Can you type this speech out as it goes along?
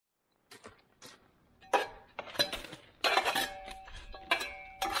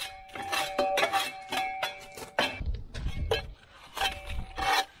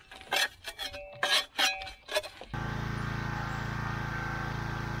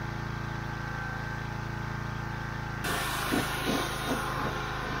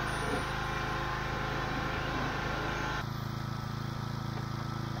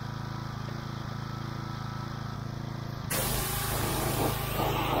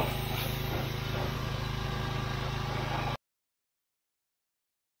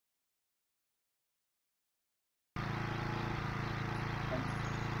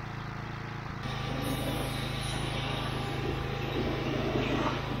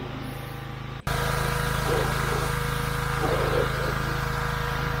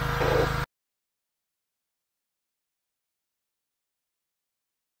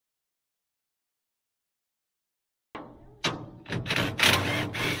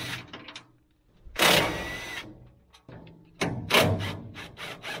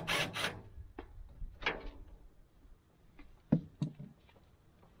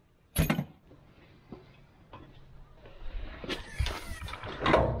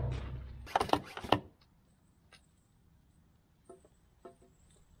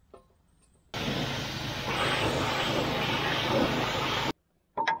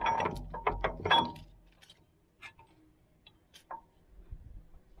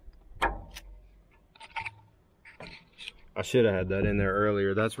I should have had that in there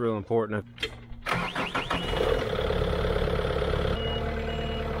earlier. That's real important.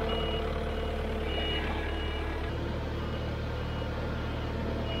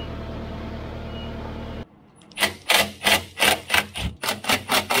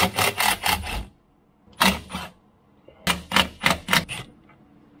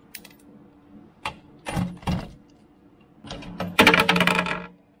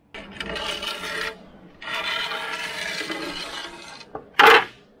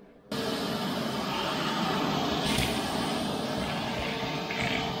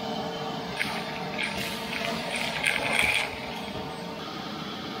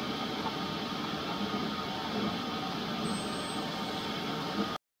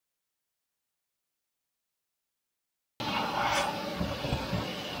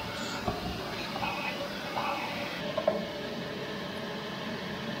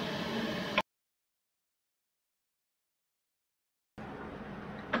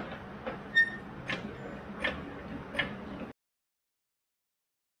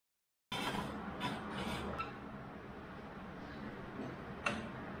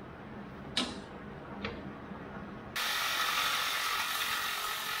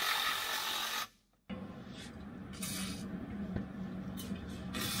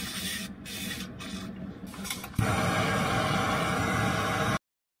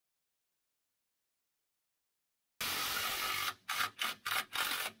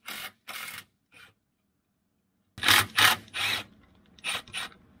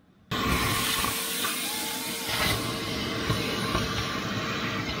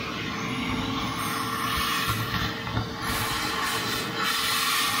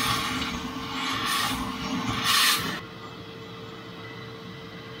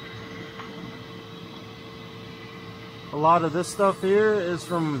 A lot of this stuff here is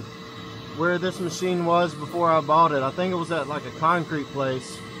from where this machine was before I bought it. I think it was at like a concrete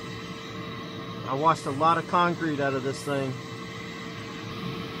place. I washed a lot of concrete out of this thing.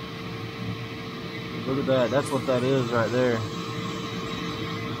 Look at that, that's what that is right there.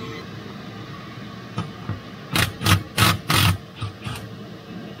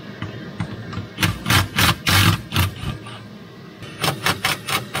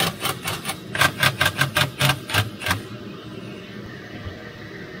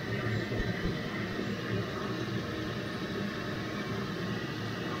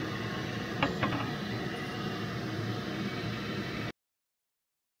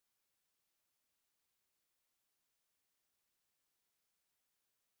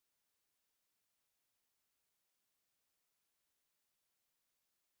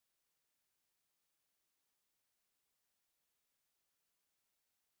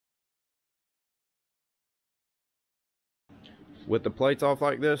 With the plates off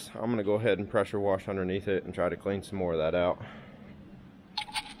like this, I'm going to go ahead and pressure wash underneath it and try to clean some more of that out.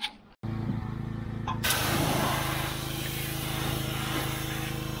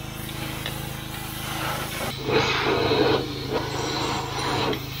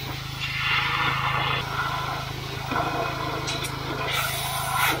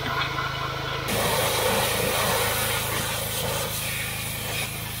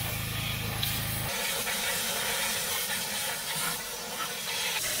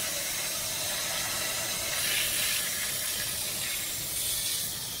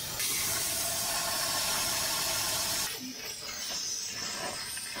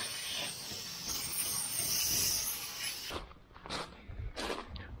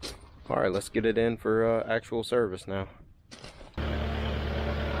 Alright, let's get it in for actual service now.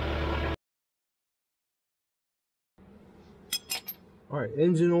 Alright,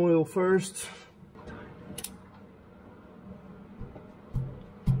 engine oil first.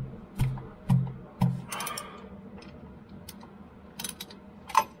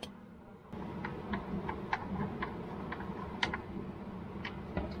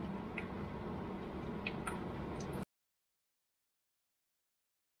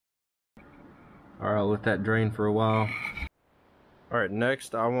 Alright, I'll let that drain for a while. Alright,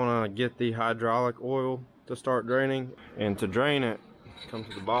 next I want to get the hydraulic oil to start draining. And to drain it, come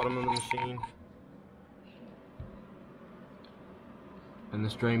to the bottom of the machine. And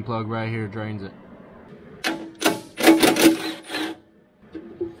this drain plug right here drains it.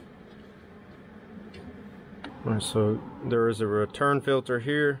 Alright, so there is a return filter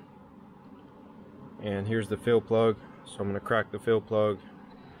here. And here's the fill plug. So I'm going to crack the fill plug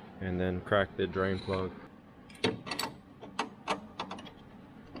and then crack the drain plug.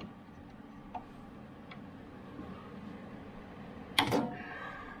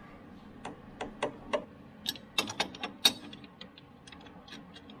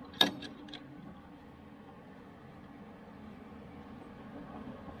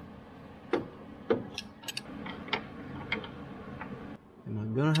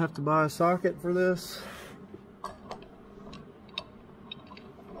 have to buy a socket for this.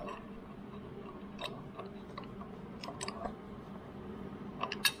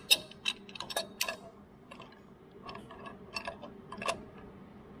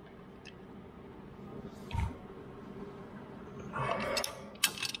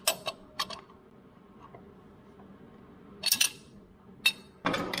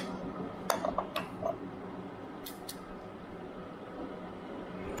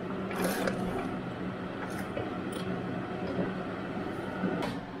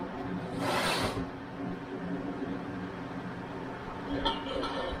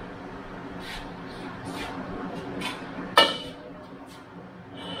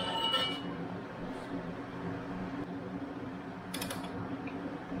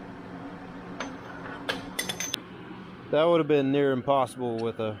 That would have been near impossible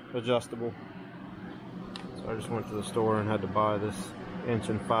with a adjustable. So I just went to the store and had to buy this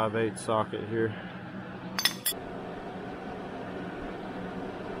 1 5/8" socket here.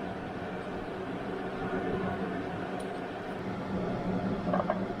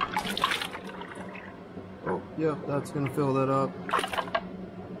 Oh, yep, that's gonna fill that up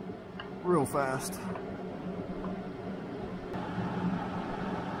real fast.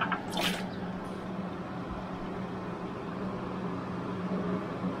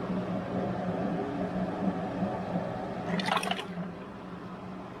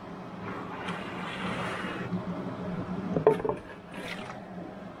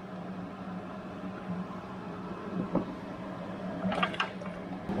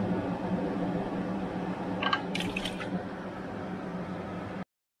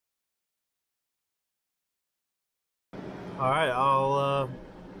 All right, I'll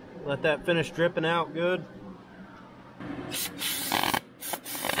let that finish dripping out good.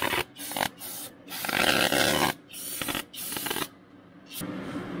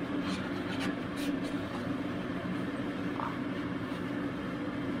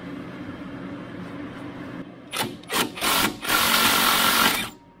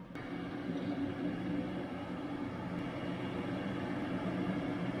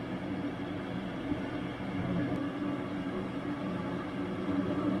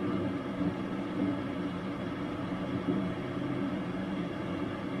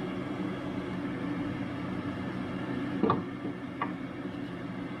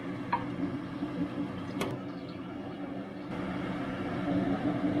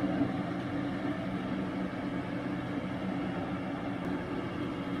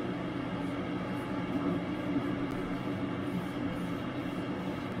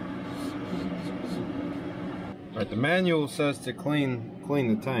 Right, the manual says to clean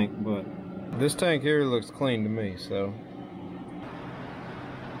the tank, but this tank here looks clean to me, so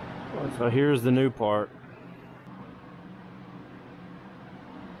here's the new part.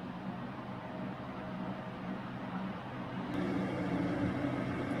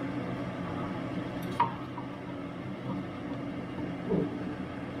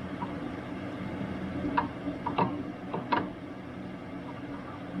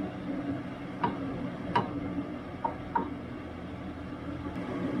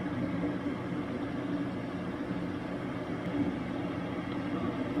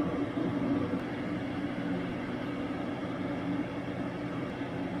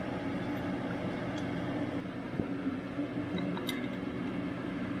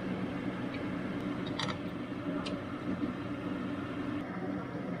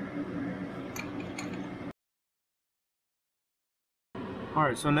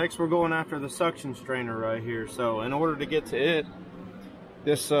 Alright, so next we're going after the suction strainer right here. So in order to get to it,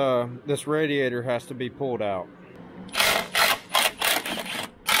 this radiator has to be pulled out.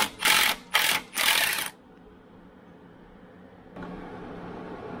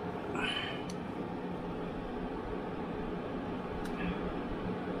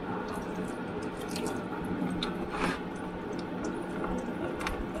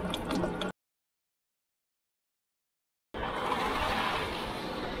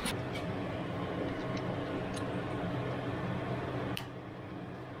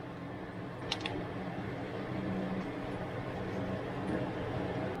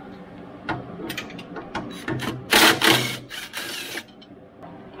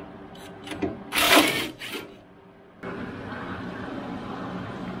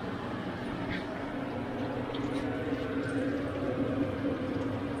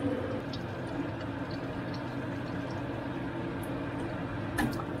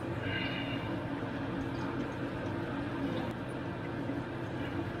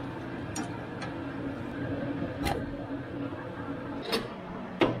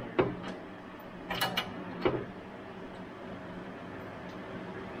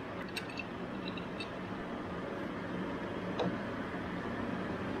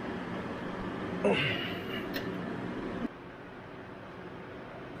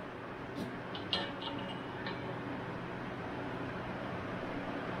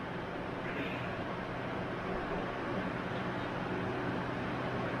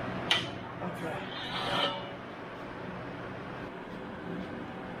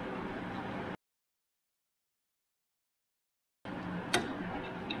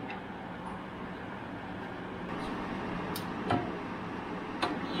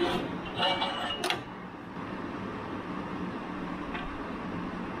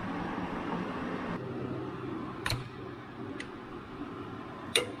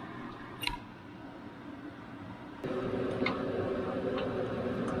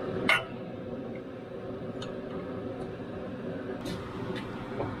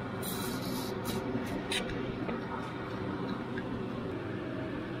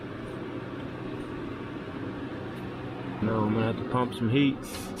 No, I'm gonna have to pump some heat.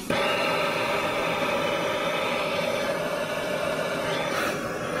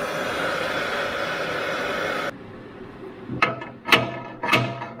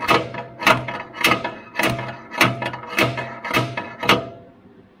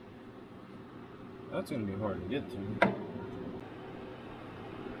 That's gonna be hard to get to.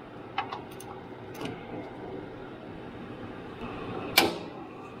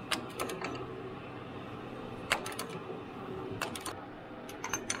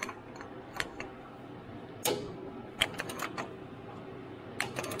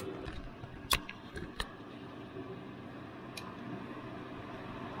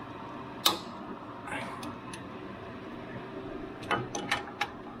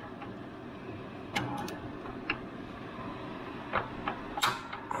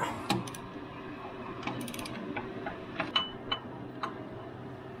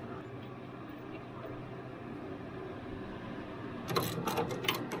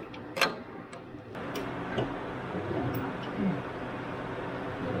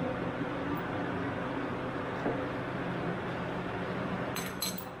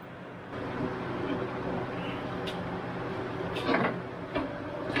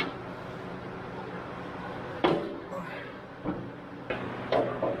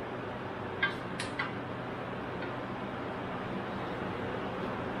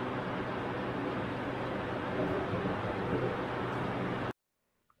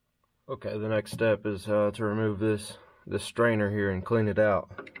 Okay, the next step is to remove this strainer here and clean it out.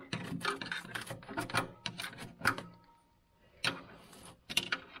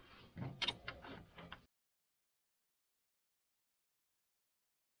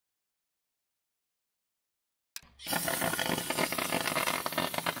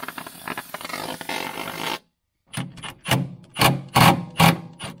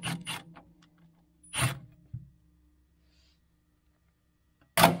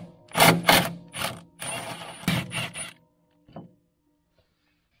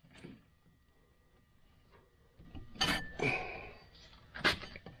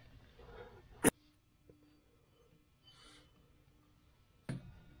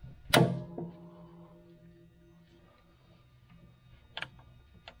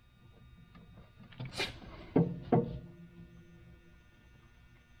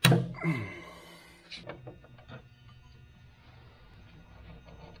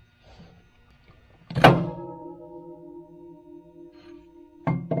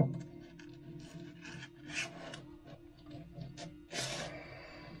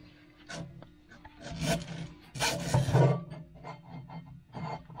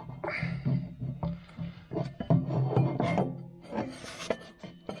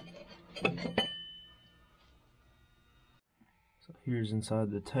 Here's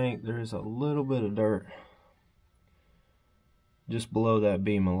inside the tank. There is a little bit of dirt just below that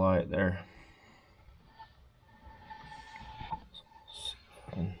beam of light there.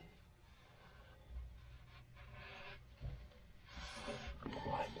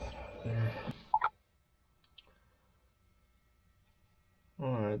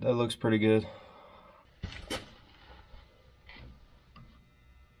 Alright, that looks pretty good.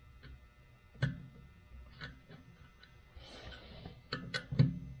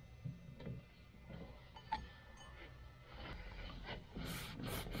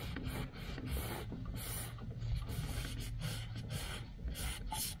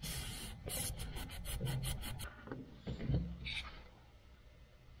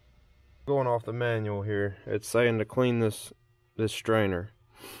 Going off the manual here, it's saying to clean this strainer.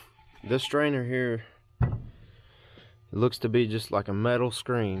 This strainer here, it looks to be just like a metal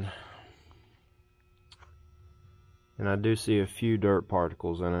screen, and I do see a few dirt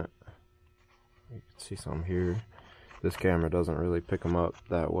particles in it. You can see some here. This camera doesn't really pick them up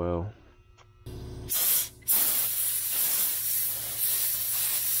that well.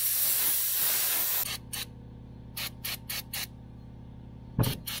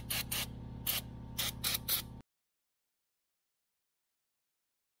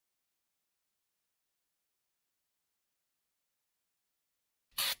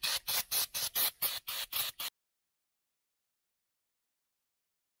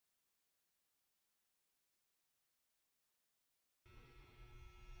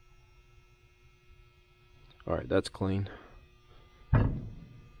 Alright, that's clean. Alright,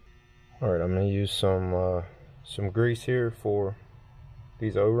 I'm going to use some grease here for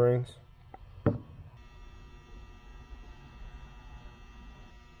these O-rings.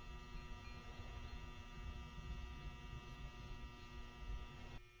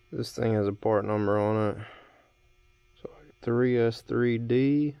 This thing has a part number on it. So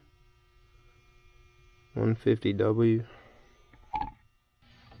 3S3D 150W.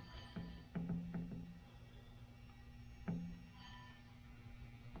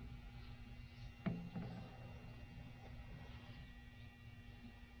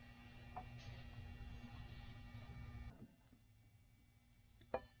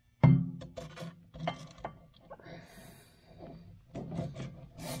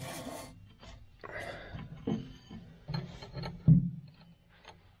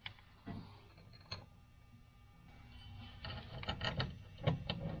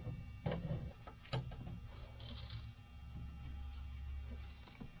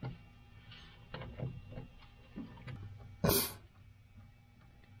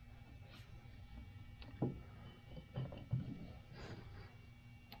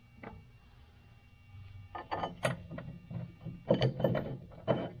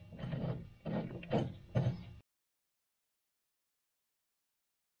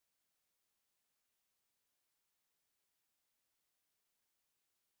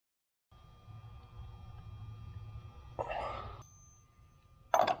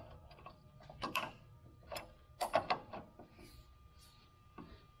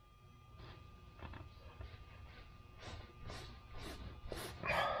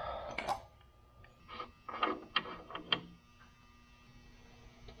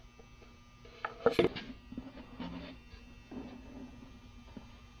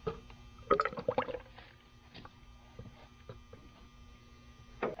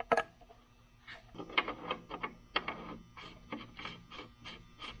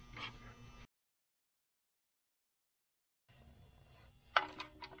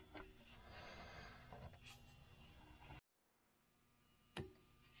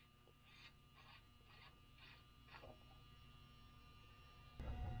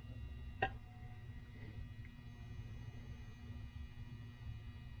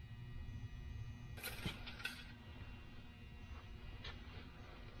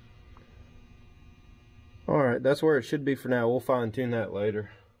 Alright, that's where it should be for now. We'll fine tune that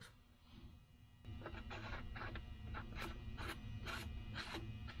later.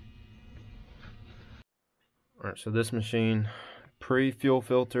 Alright, so this machine, pre-fuel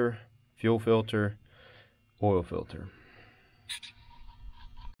filter, fuel filter, oil filter.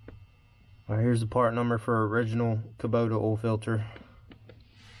 Alright, here's the part number for original Kubota oil filter.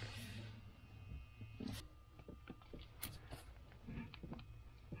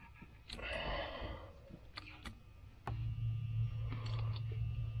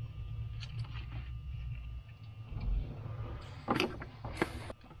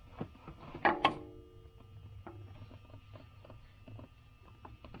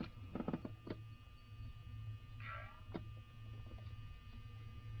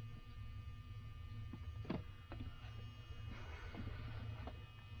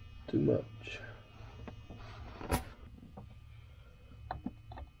 Too much.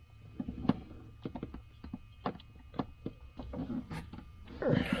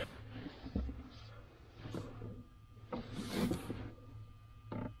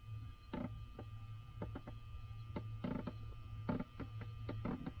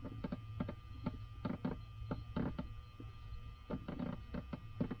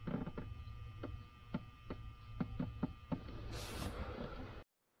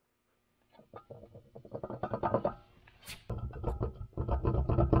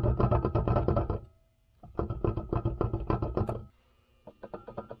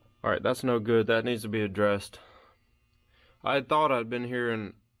 Alright, that's no good. That needs to be addressed. I had thought I'd been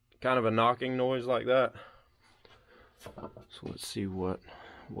hearing kind of a knocking noise like that. So let's see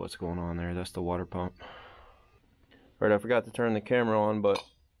what's going on there. That's the water pump. Alright, I forgot to turn the camera on, but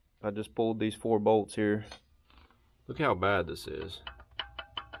I just pulled these 4 bolts here. Look how bad this is.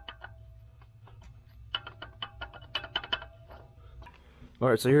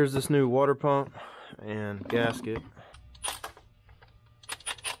 Alright, so here's this new water pump. and gasket.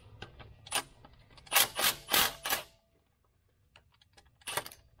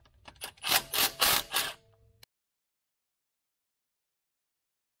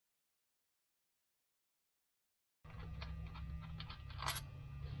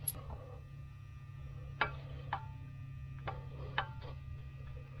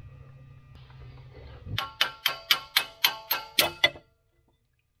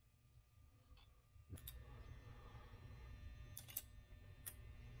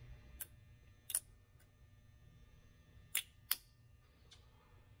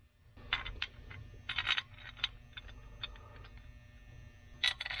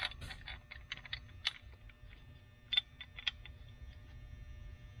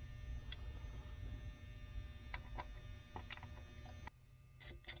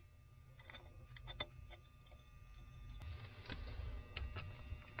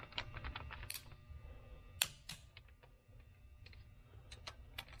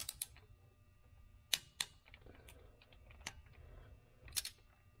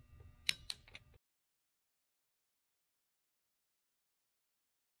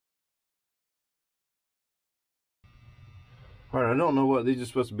 Alright, I don't know what these are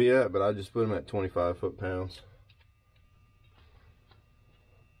supposed to be at, but I just put them at 25 foot-pounds.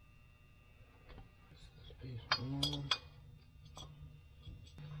 This piece one.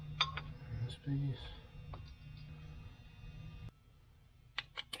 This piece.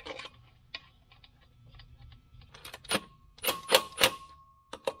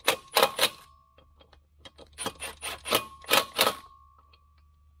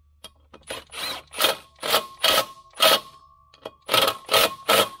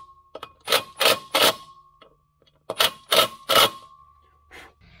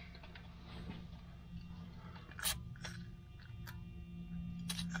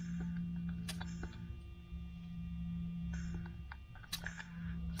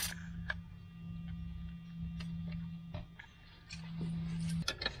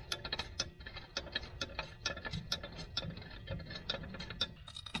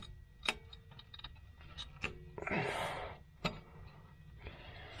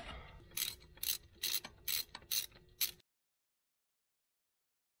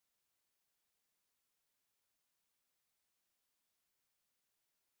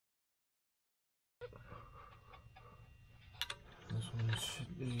 This one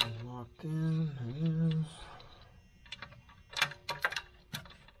should be locked in. It is.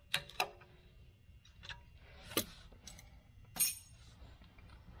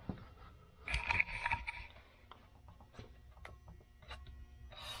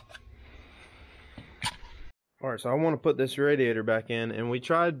 Alright, so I want to put this radiator back in, and we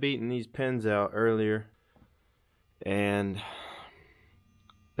tried beating these pins out earlier, and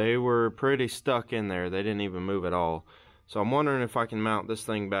they were pretty stuck in there. They didn't even move at all. So I'm wondering if I can mount this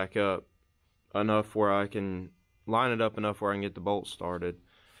thing back up enough where I can line it up enough where I can get the bolt started.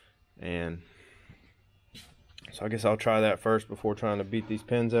 And so I guess I'll try that first before trying to beat these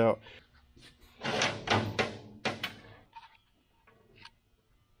pins out.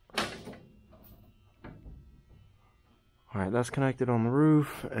 Alright, that's connected on the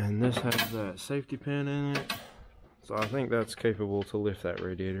roof, and this has that safety pin in it. So I think that's capable to lift that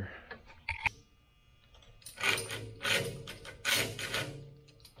radiator.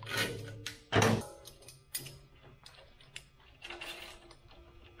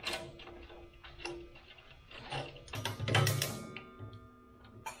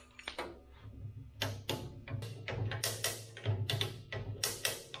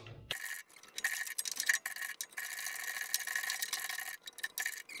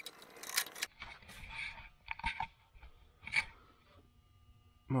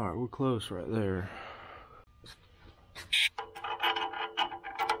 Alright, we're close right there.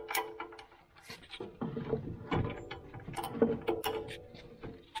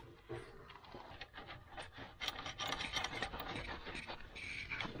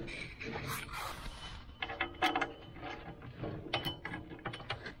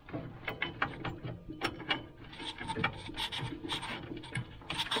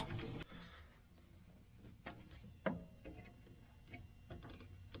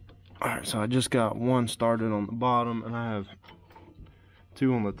 Alright, so I just got one started on the bottom, and I have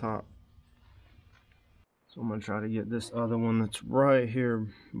two on the top. So I'm going to try to get this other one that's right here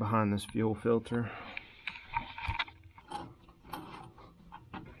behind this fuel filter.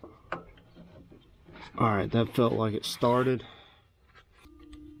 Alright, that felt like it started.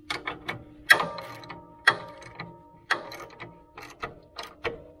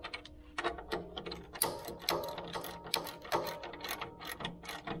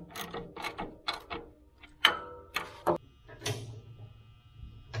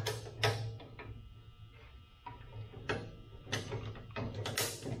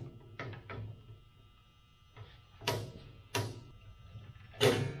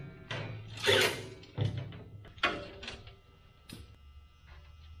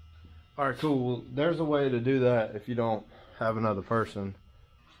 Alright, cool. Well, there's a way to do that if you don't have another person.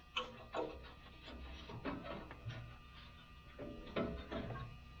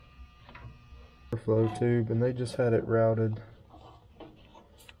 Flow tube, and they just had it routed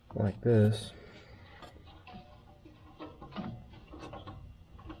like this.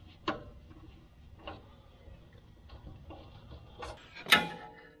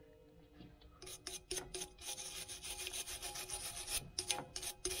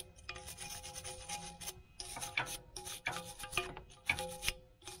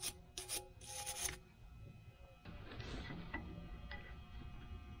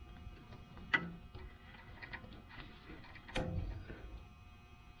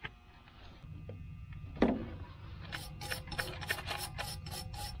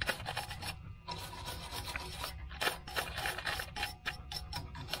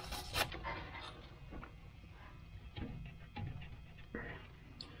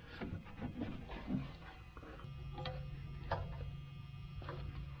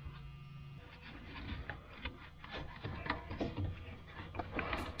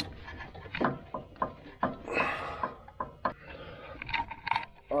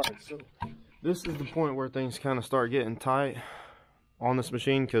 Alright, so this is the point where things kind of start getting tight on this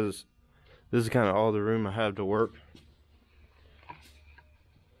machine, because this is kind of all the room I have to work.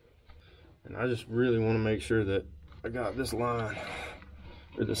 And I just really want to make sure that I got this line,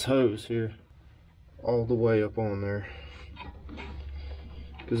 or this hose here, all the way up on there.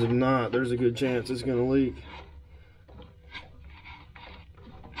 Because if not, there's a good chance it's going to leak.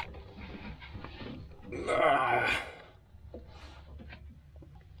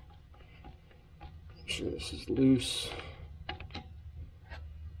 Make sure this is loose.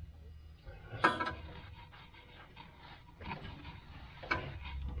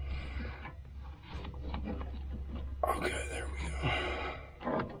 Okay, there we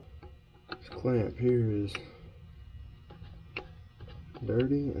go. This clamp here is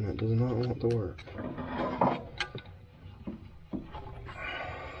dirty and it does not want to work.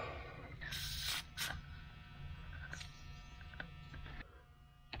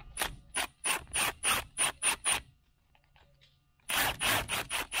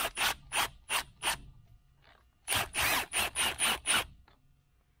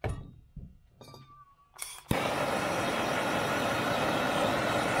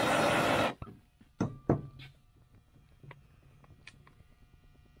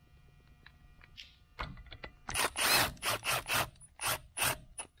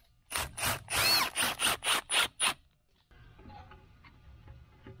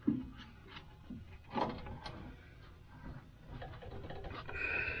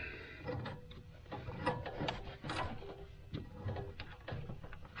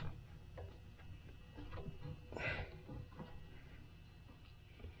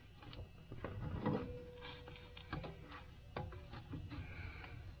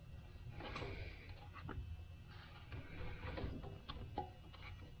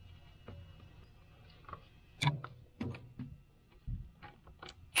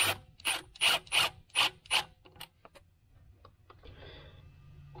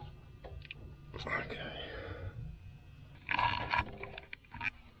 Okay.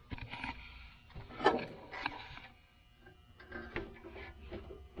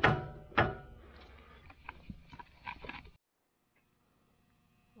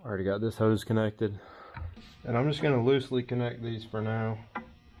 Already got this hose connected, and I'm just going to loosely connect these for now.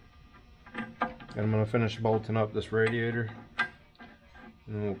 And I'm going to finish bolting up this radiator,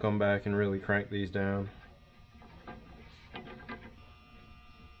 and then we'll come back and really crank these down.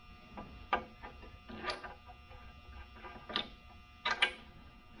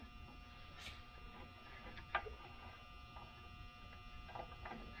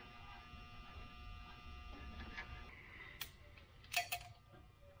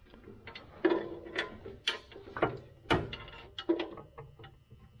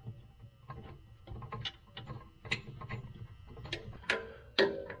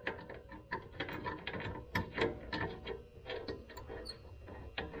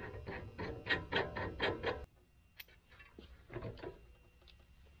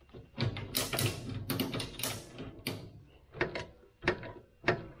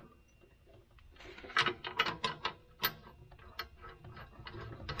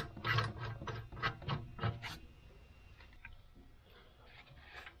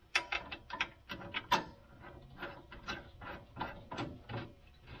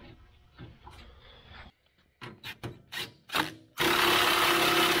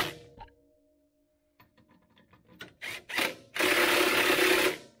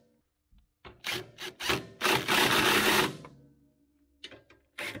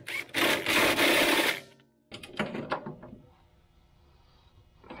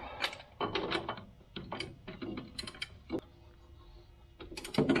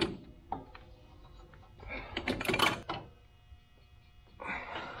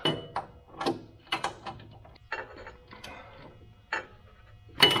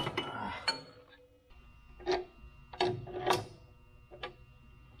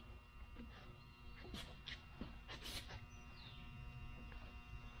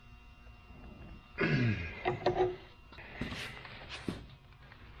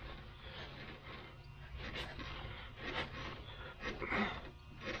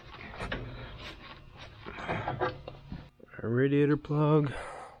 radiator plug.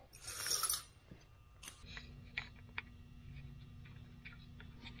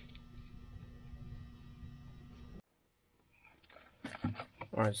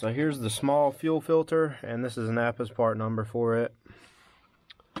 Alright, so here's the small fuel filter, and this is an Apis part number for it.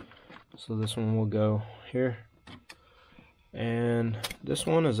 So this one will go here. And this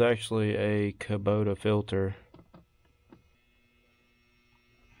one is actually a Kubota filter.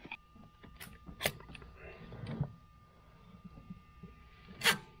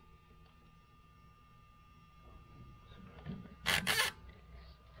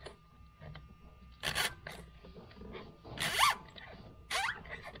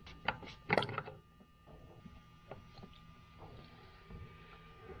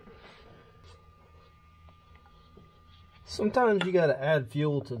 Sometimes you gotta add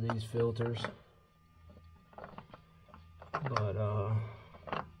fuel to these filters, but I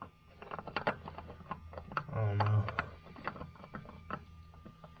don't know.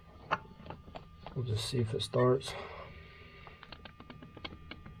 We'll just see if it starts.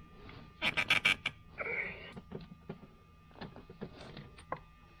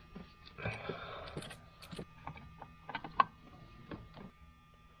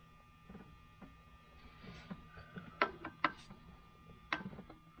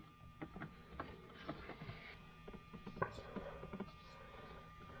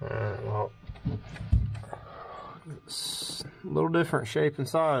 Alright, well, it's a little different shape and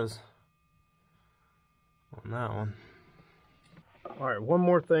size on that one. Alright, one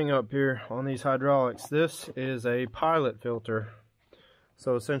more thing up here on these hydraulics. This is a pilot filter.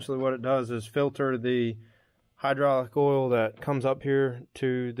 So essentially what it does is filter the hydraulic oil that comes up here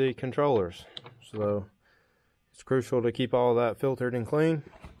to the controllers. So it's crucial to keep all that filtered and clean.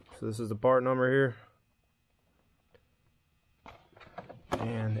 So this is the part number here.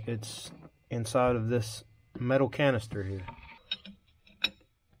 And it's inside of this metal canister here.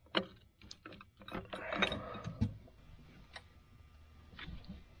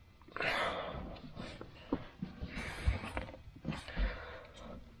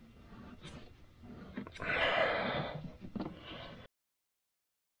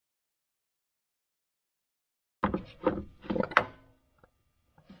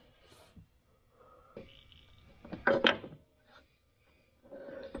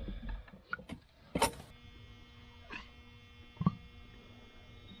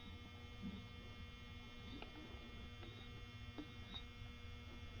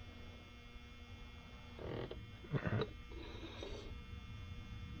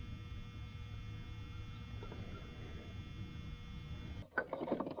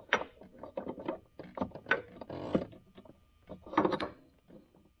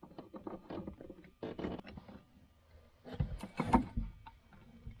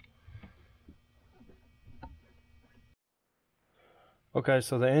 Okay,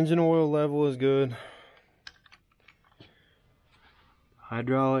 so the engine oil level is good.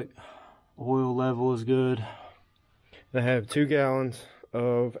 Hydraulic oil level is good. They have 2 gallons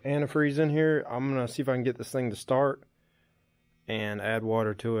of antifreeze in here. I'm gonna see if I can get this thing to start and add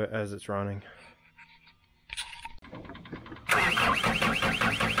water to it as it's running.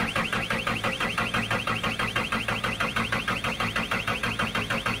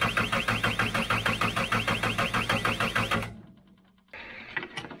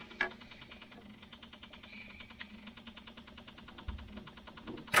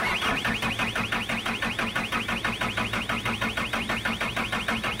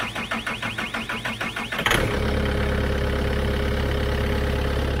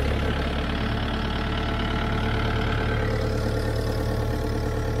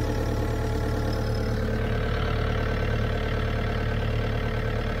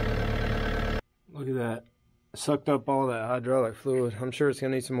 Look at that. Sucked up all that hydraulic fluid. I'm sure it's going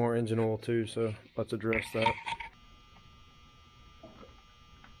to need some more engine oil too, so let's address that.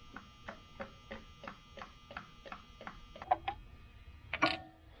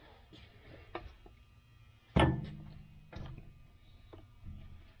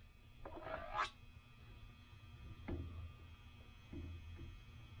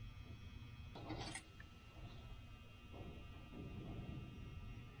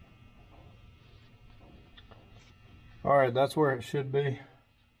 Alright, that's where it should be.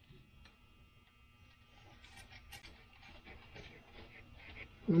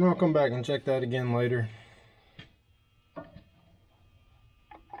 And I'll come back and check that again later.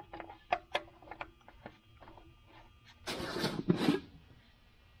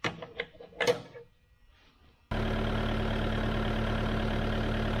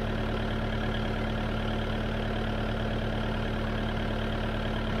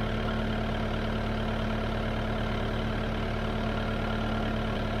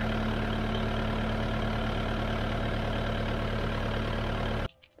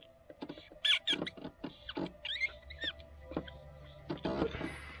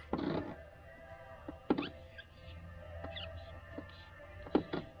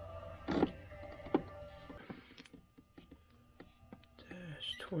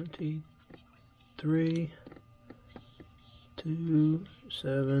 23 2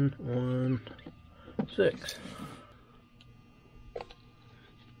 7 1 6.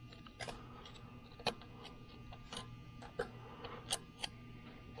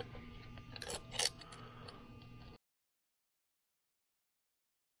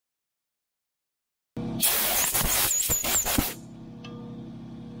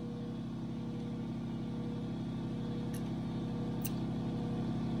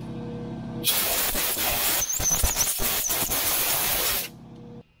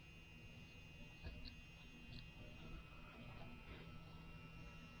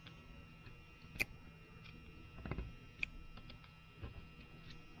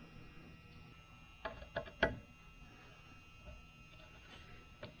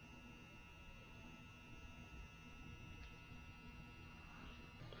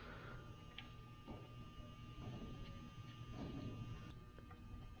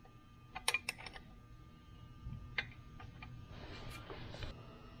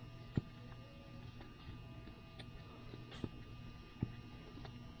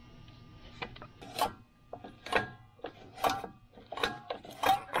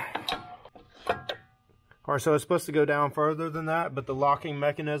 Alright, so it's supposed to go down further than that, but the locking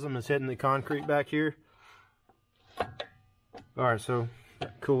mechanism is hitting the concrete back here. Alright, so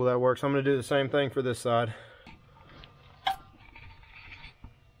cool, that works. I'm going to do the same thing for this side.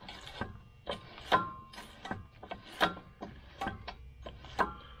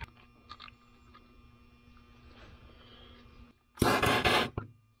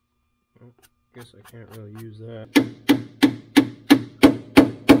 Guess I can't really use that.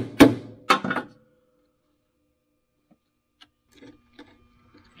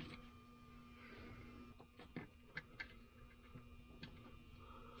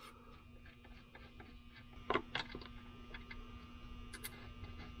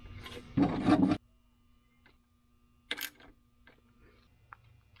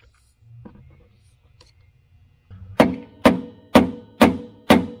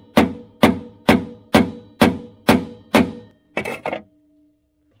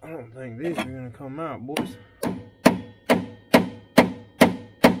 I don't think these are going to come out, boys.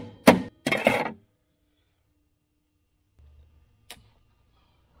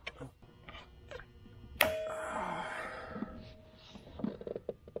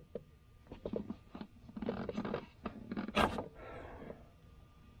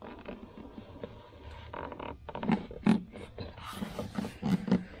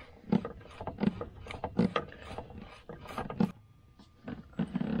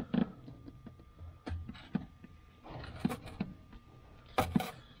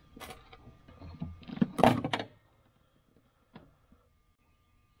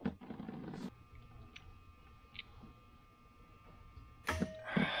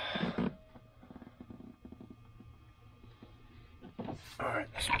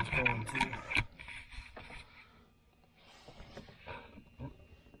 Alright, this one's going too.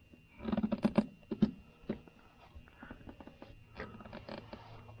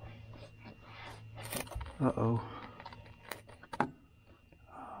 Uh-oh. Oh man,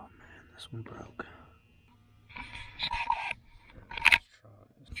 this one broke.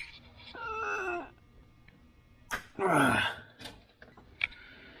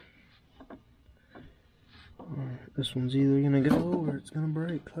 This one's either gonna go or it's gonna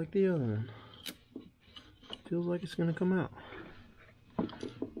break like the other one. Feels like it's gonna come out.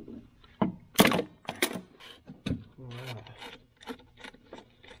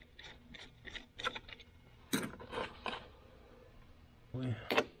 Alright.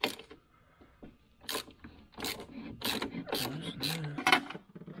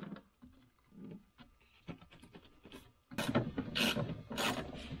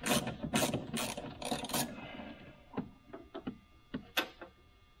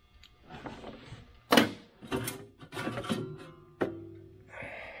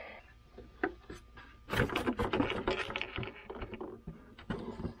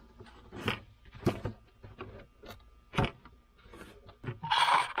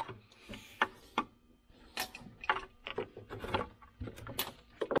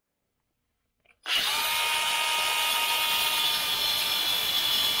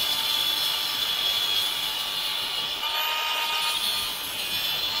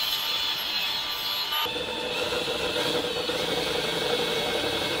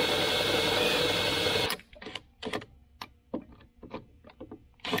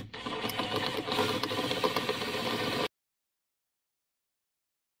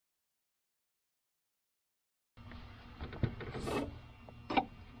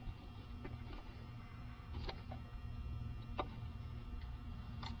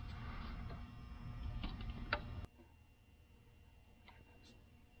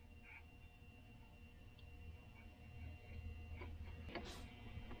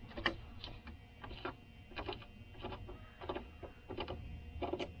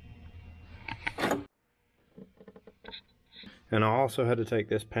 And I also had to take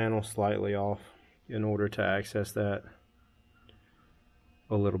this panel slightly off in order to access that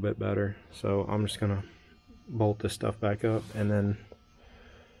a little bit better. So I'm just gonna bolt this stuff back up, and then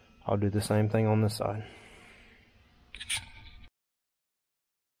I'll do the same thing on this side.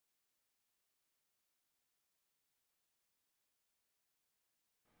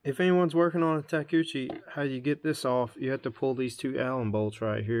 If anyone's working on a Takeuchi, how you get this off, you have to pull these two Allen bolts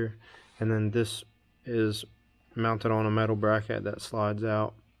right here, and then this is mounted on a metal bracket that slides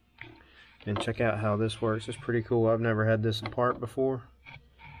out. And check out how this works. It's pretty cool. I've never had this apart before,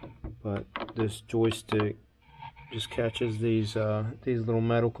 but this joystick just catches these little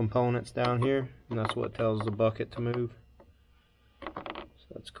metal components down here, and that's what tells the bucket to move. So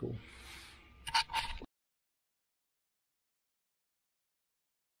that's cool.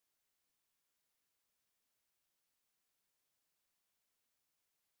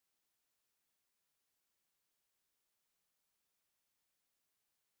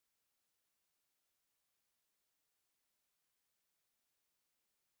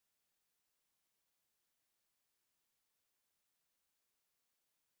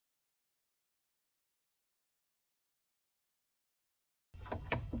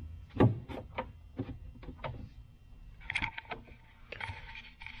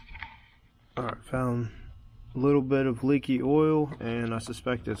 Alright, found a little bit of leaky oil, and I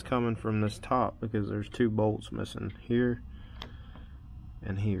suspect it's coming from this top because there's two bolts missing here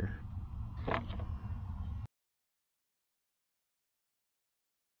and here.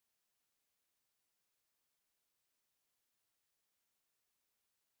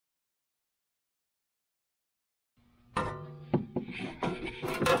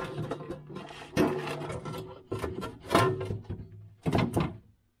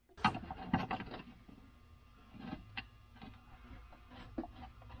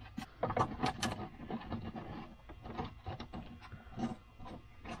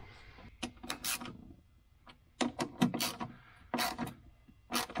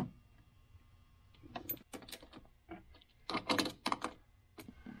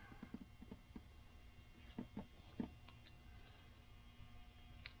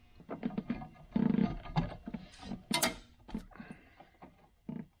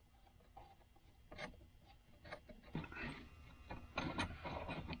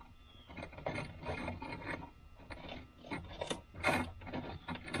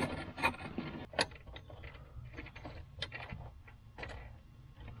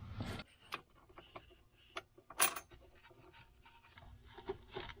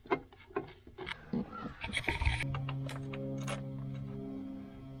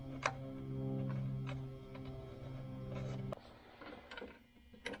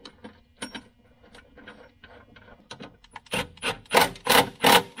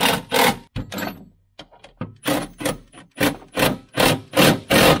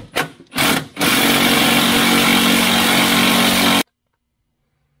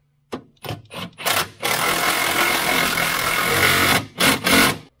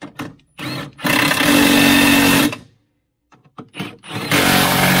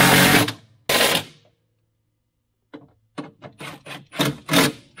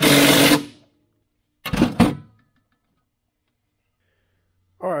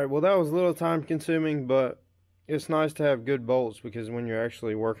 Alright, well that was a little time consuming, but it's nice to have good bolts, because when you're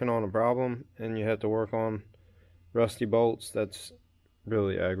actually working on a problem and you have to work on rusty bolts, that's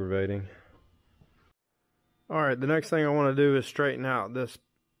really aggravating. Alright, the next thing I want to do is straighten out this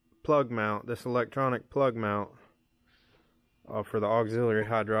plug mount, this electronic plug mount for the auxiliary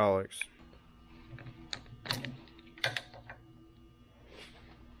hydraulics.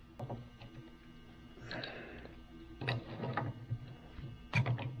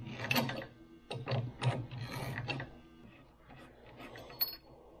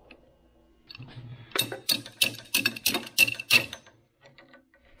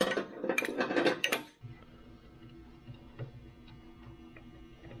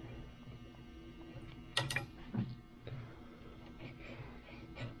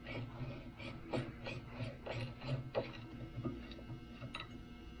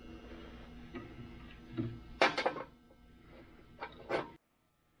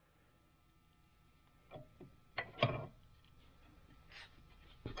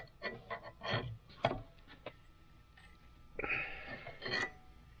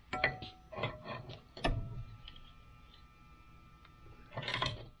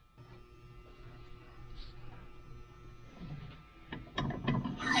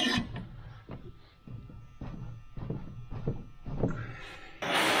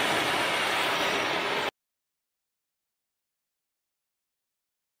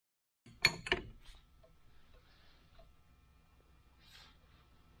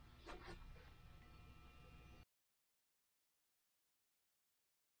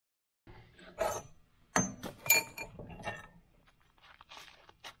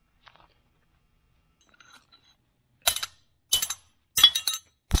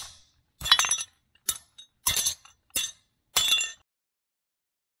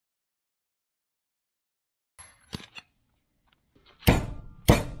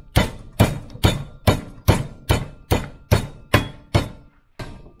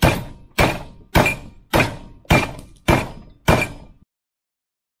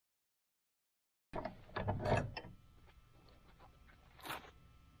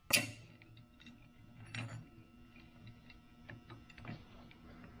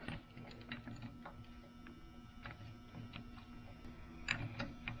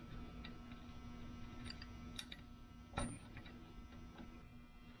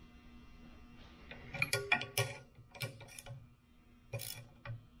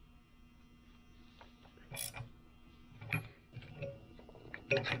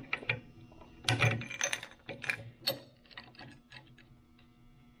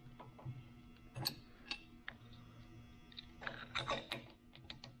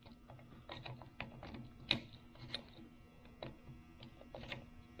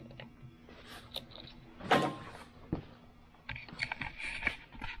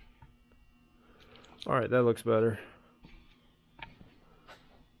 All right, that looks better.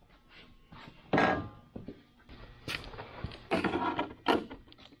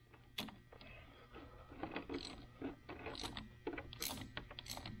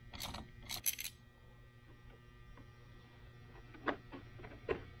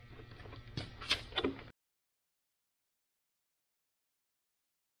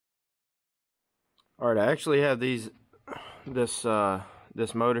 All right, I actually have this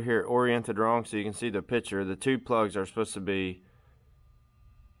motor here oriented wrong, so you can see the picture. The two plugs are supposed to be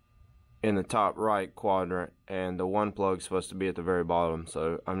in the top right quadrant, and the one plug is supposed to be at the very bottom.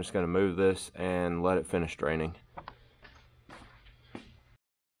 So I'm just going to move this and let it finish draining.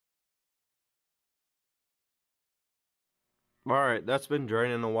 All right, that's been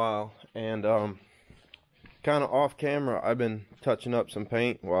draining a while, and kind of off camera, I've been touching up some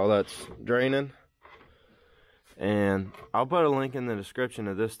paint while that's draining. And I'll put a link in the description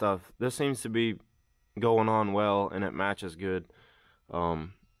of this stuff. This seems to be going on well, and it matches good.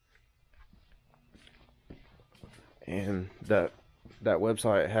 And that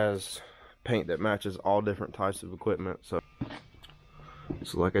website has paint that matches all different types of equipment. So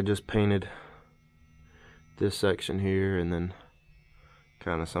like I just painted this section here, and then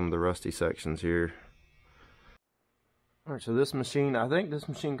kind of some of the rusty sections here. Alright, so this machine, I think this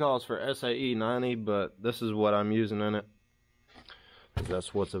machine calls for SAE 90, but this is what I'm using in it.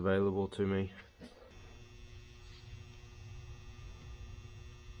 That's what's available to me.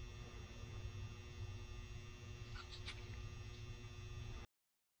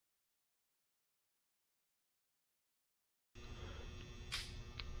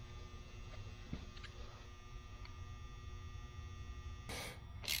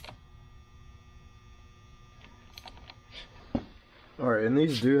 Alright, and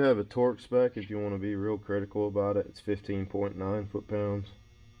these do have a torque spec if you want to be real critical about it. It's 15.9 foot-pounds.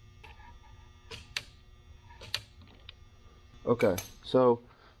 Okay, so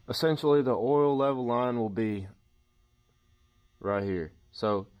essentially the oil level line will be right here.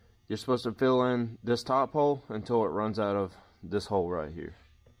 So you're supposed to fill in this top hole until it runs out of this hole right here.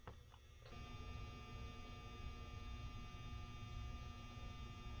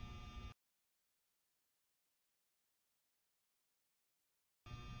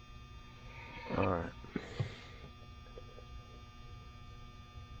 Alright.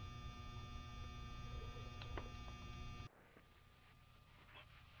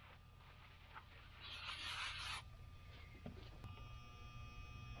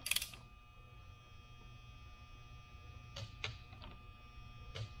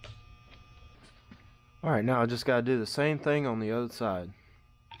 Alright, now I just gotta do the same thing on the other side.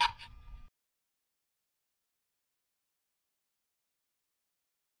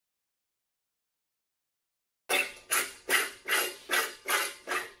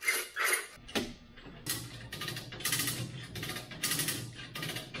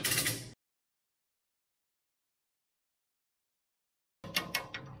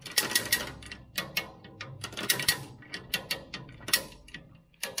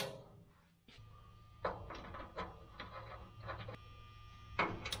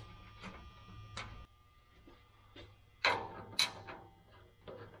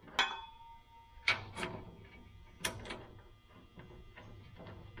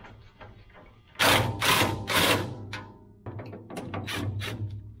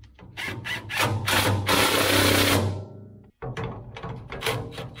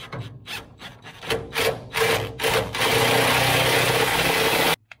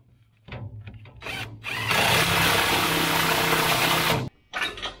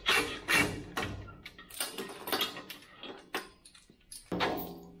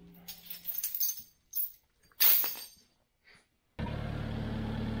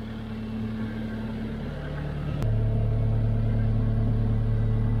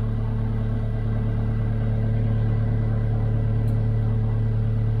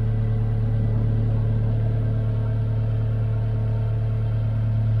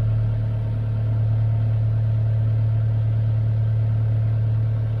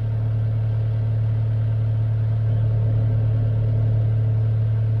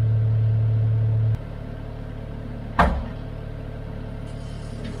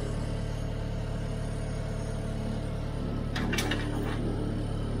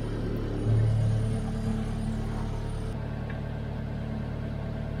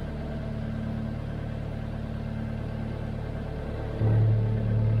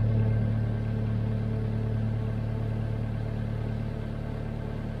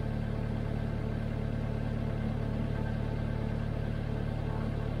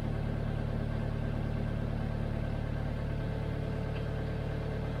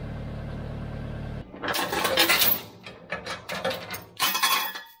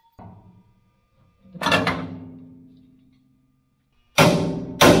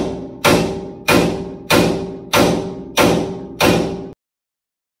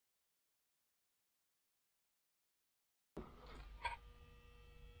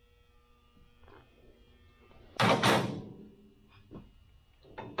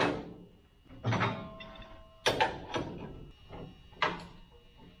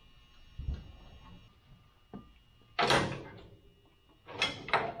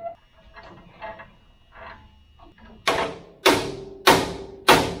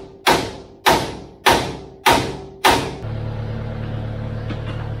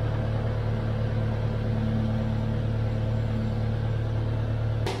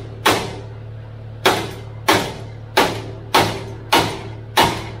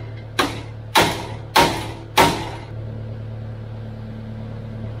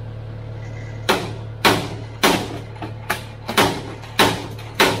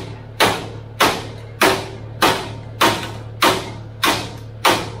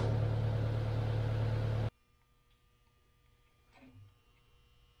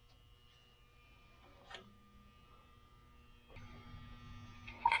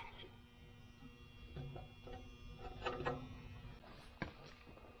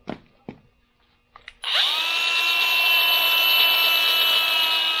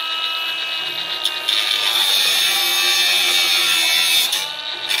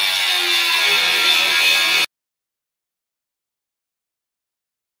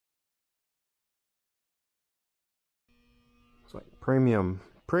 Premium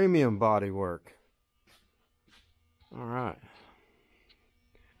body work. All right.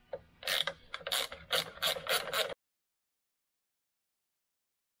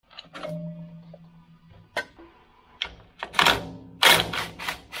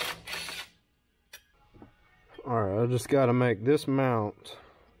 All right, I just got to make this mount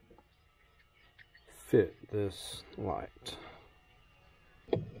fit this light.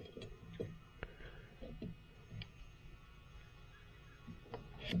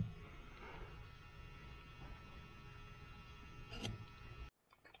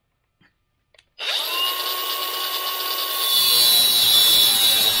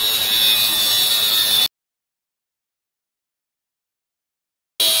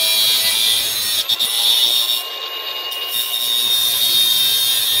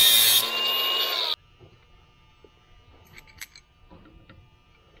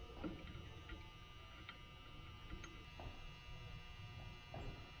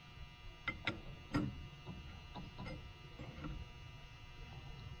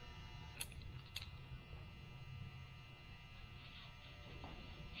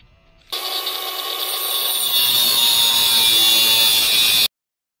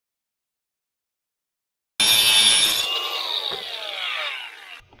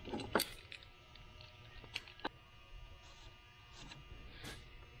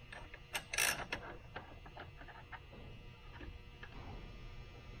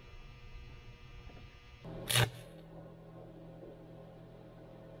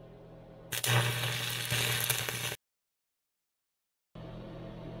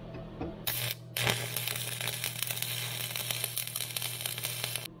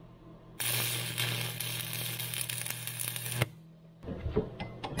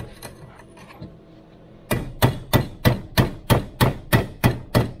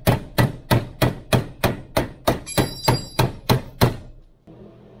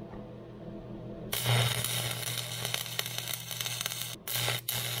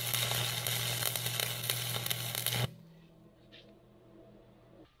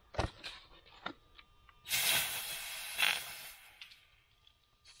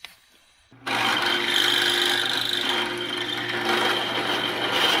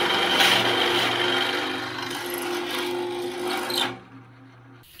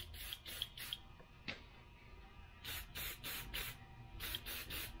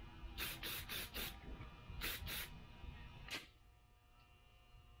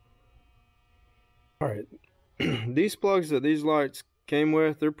 All right, these plugs that these lights came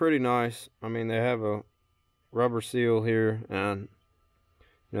with, they're pretty nice. I mean, they have a rubber seal here, and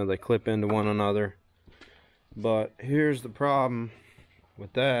you know, they clip into one another. But here's the problem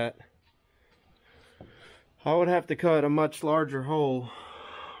with that. I would have to cut a much larger hole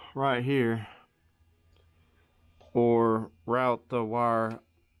right here, or route the wire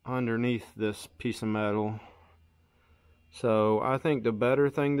underneath this piece of metal. So I think the better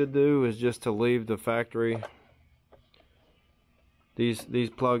thing to do is just to leave the factory these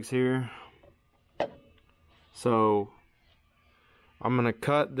plugs here. So I'm gonna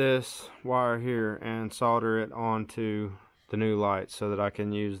cut this wire here and solder it onto the new light so that I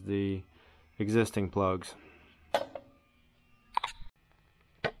can use the existing plugs.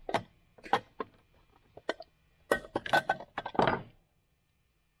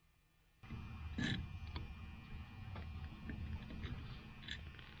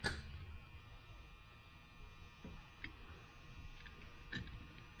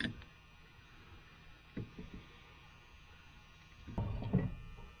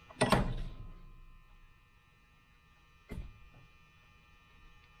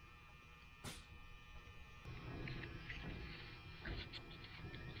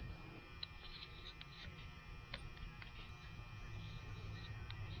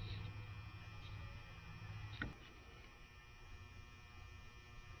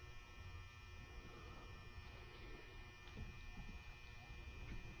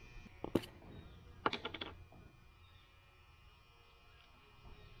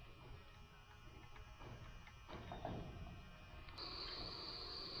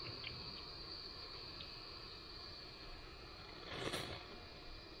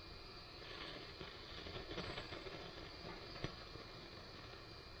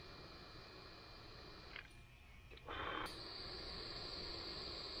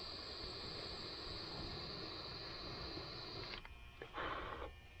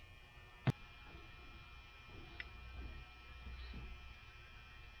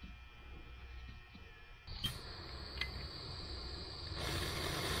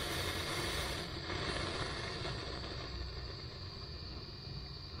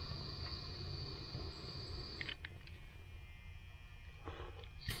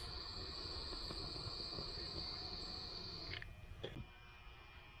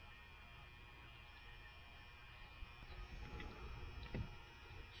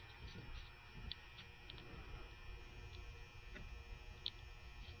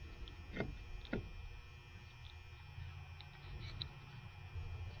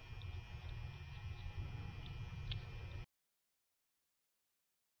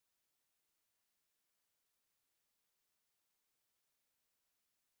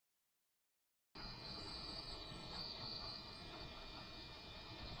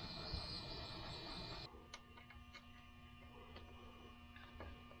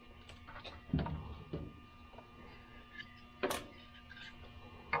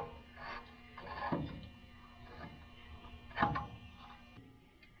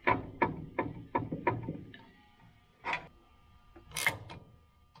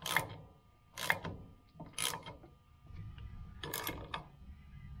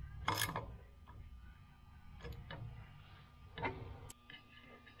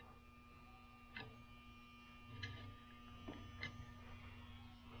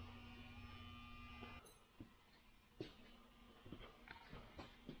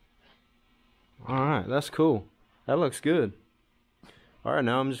 Alright, that's cool. That looks good. Alright,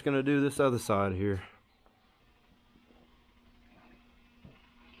 now I'm just going to do this other side here.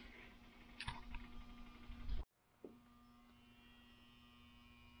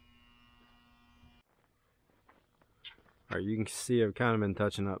 Alright, you can see I've kind of been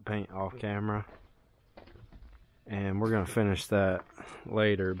touching up paint off camera. And we're going to finish that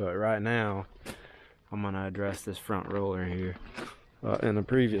later, but right now I'm going to address this front roller here. In the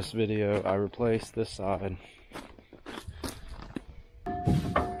previous video I replaced this side.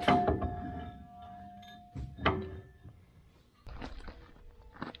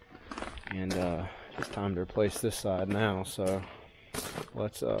 And it's time to replace this side now, so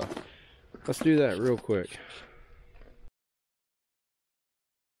let's do that real quick.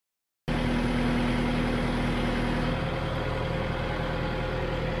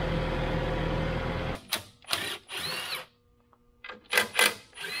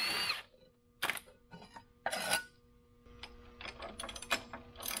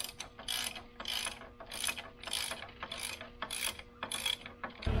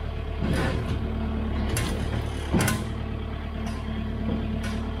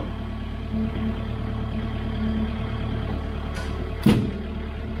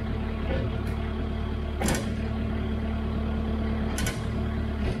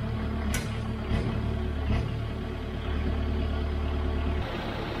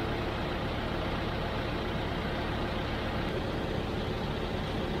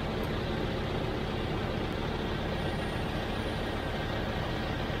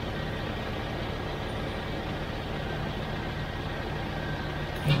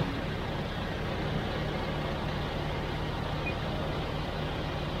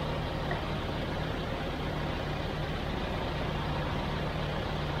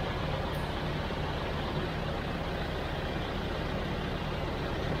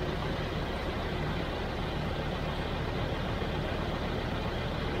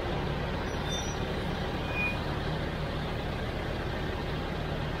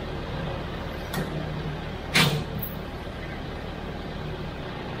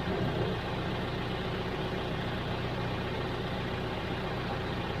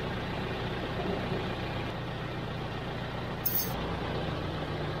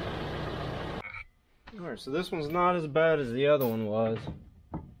 Alright, so this one's not as bad as the other one was.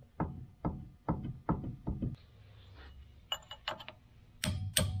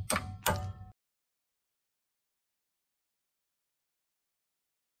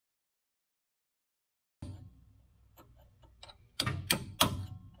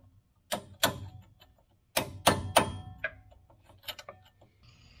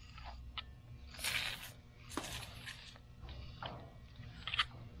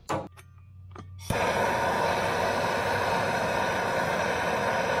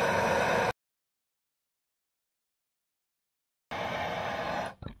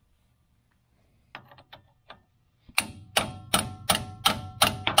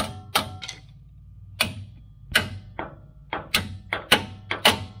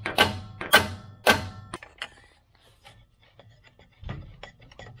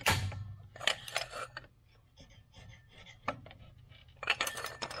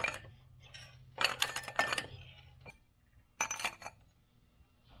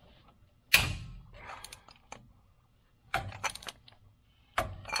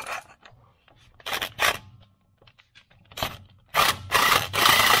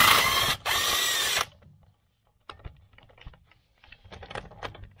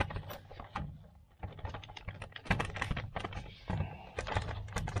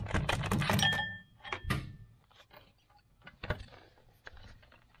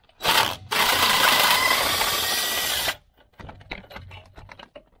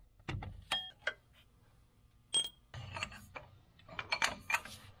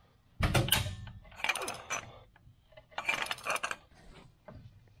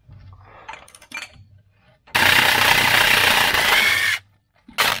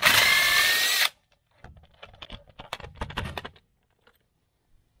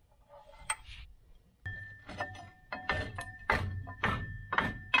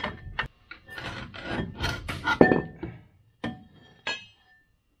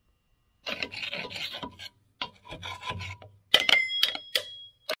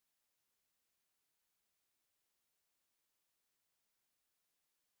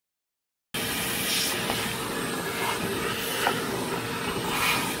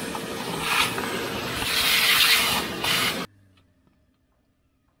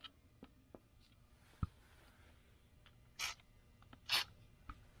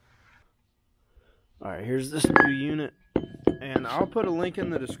 Alright, here's this new unit. And I'll put a link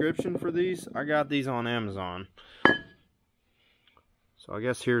in the description for these. I got these on Amazon. So I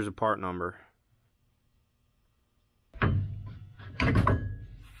guess here's a part number.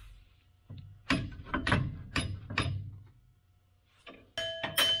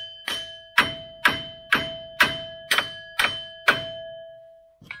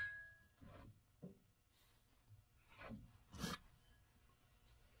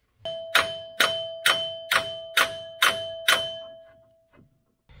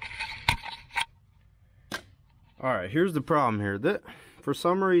 Alright, here's the problem here. That for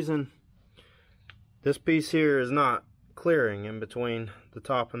some reason this piece here is not clearing in between the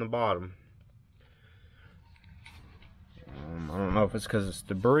top and the bottom. I don't know if it's because it's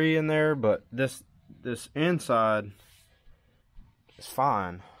debris in there, but this inside is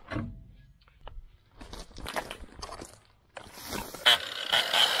fine.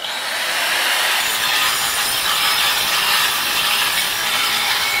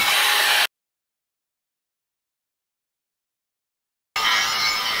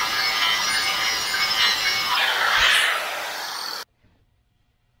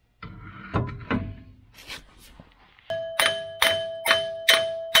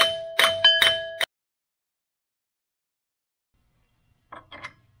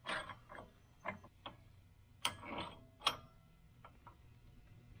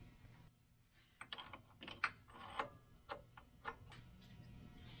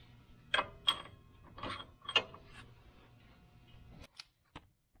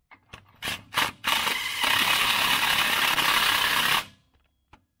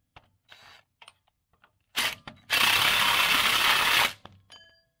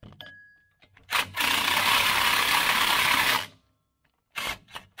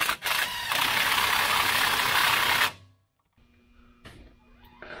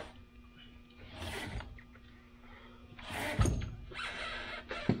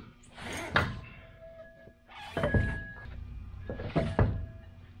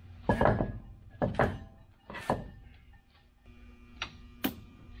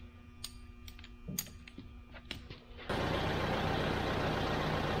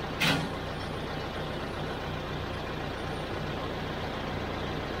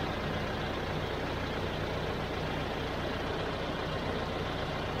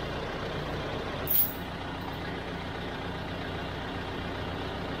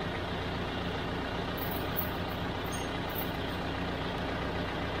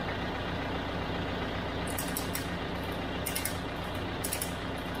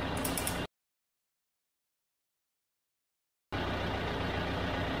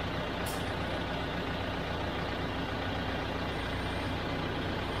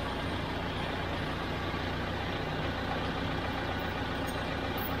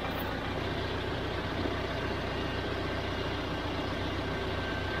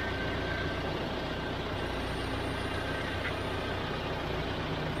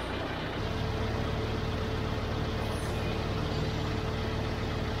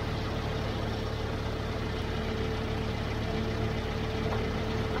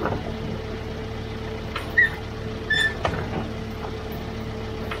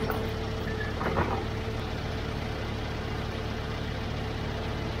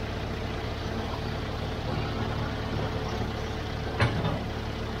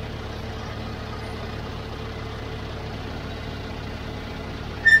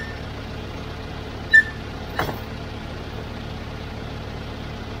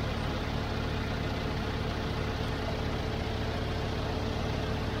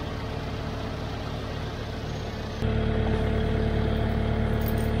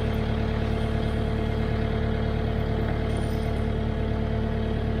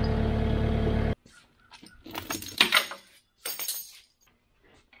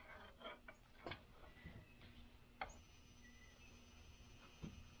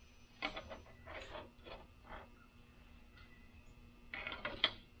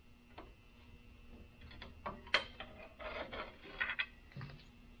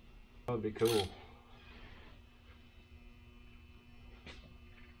 That would be cool.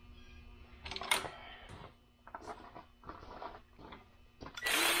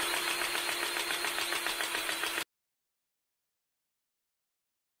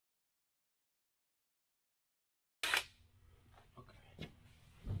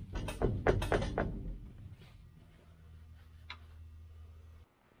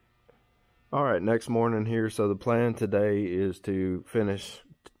 All right, next morning here. So the plan today is to finish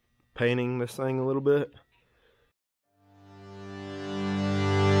painting this thing a little bit.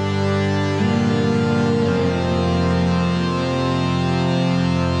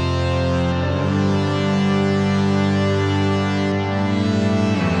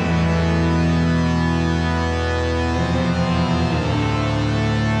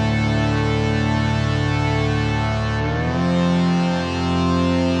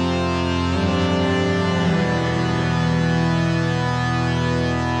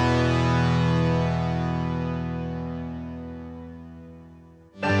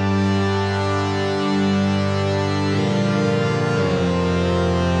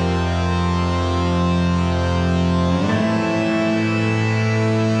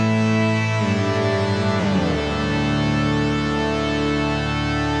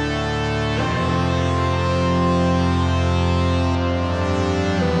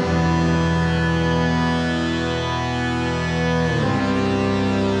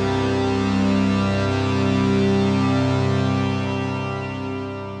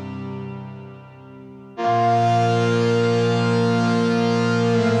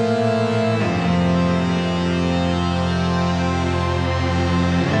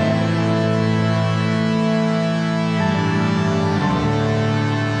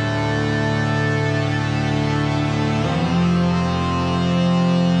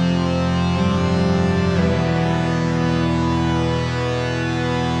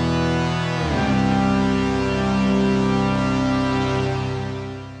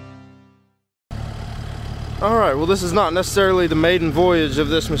 Alright, well this is not necessarily the maiden voyage of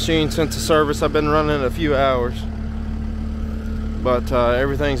this machine since the service. I've been running it a few hours. But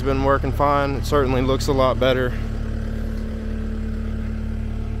everything's been working fine. It certainly looks a lot better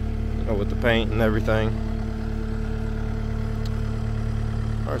with the paint and everything.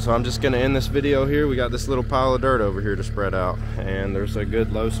 Alright, so I'm just going to end this video here. We got this little pile of dirt over here to spread out. And there's a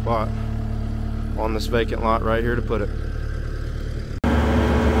good low spot on this vacant lot right here to put it.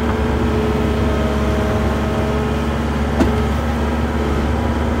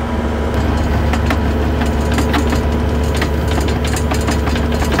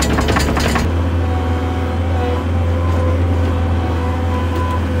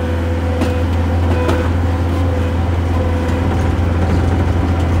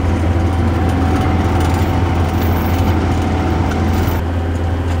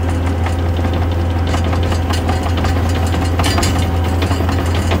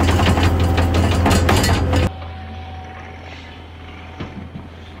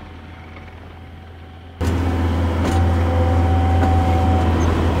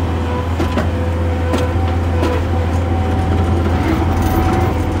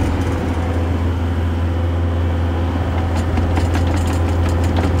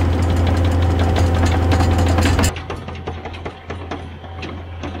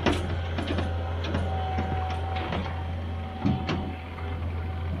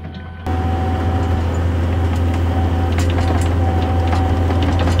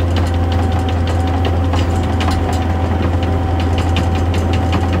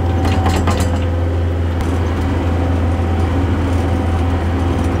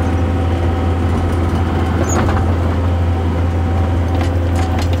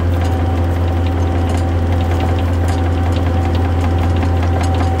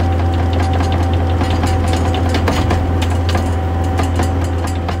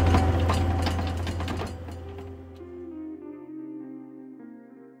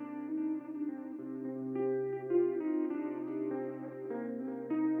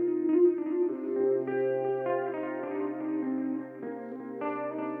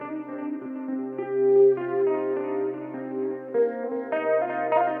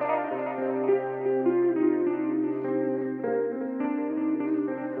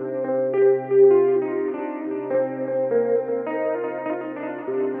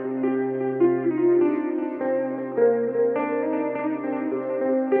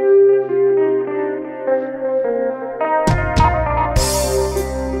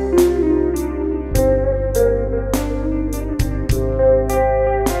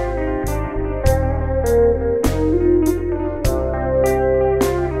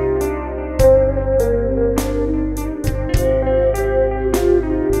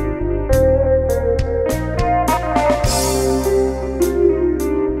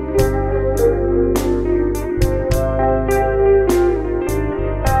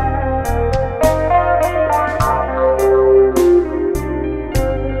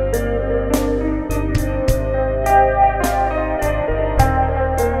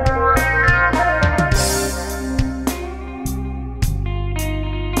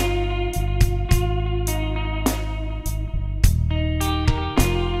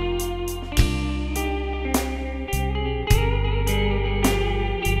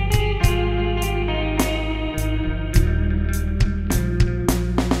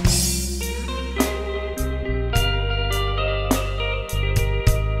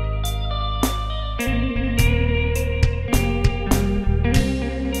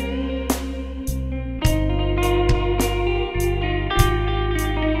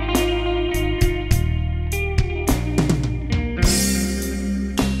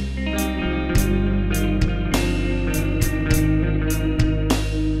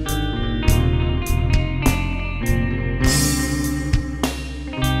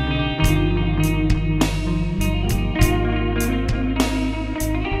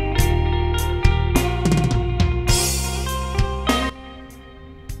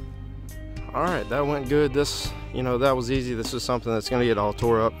 Alright, that went good. This, you know, that was easy. This is something that's going to get all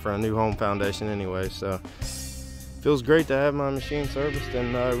tore up for a new home foundation anyway, so feels great to have my machine serviced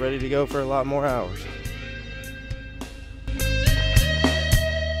and ready to go for a lot more hours.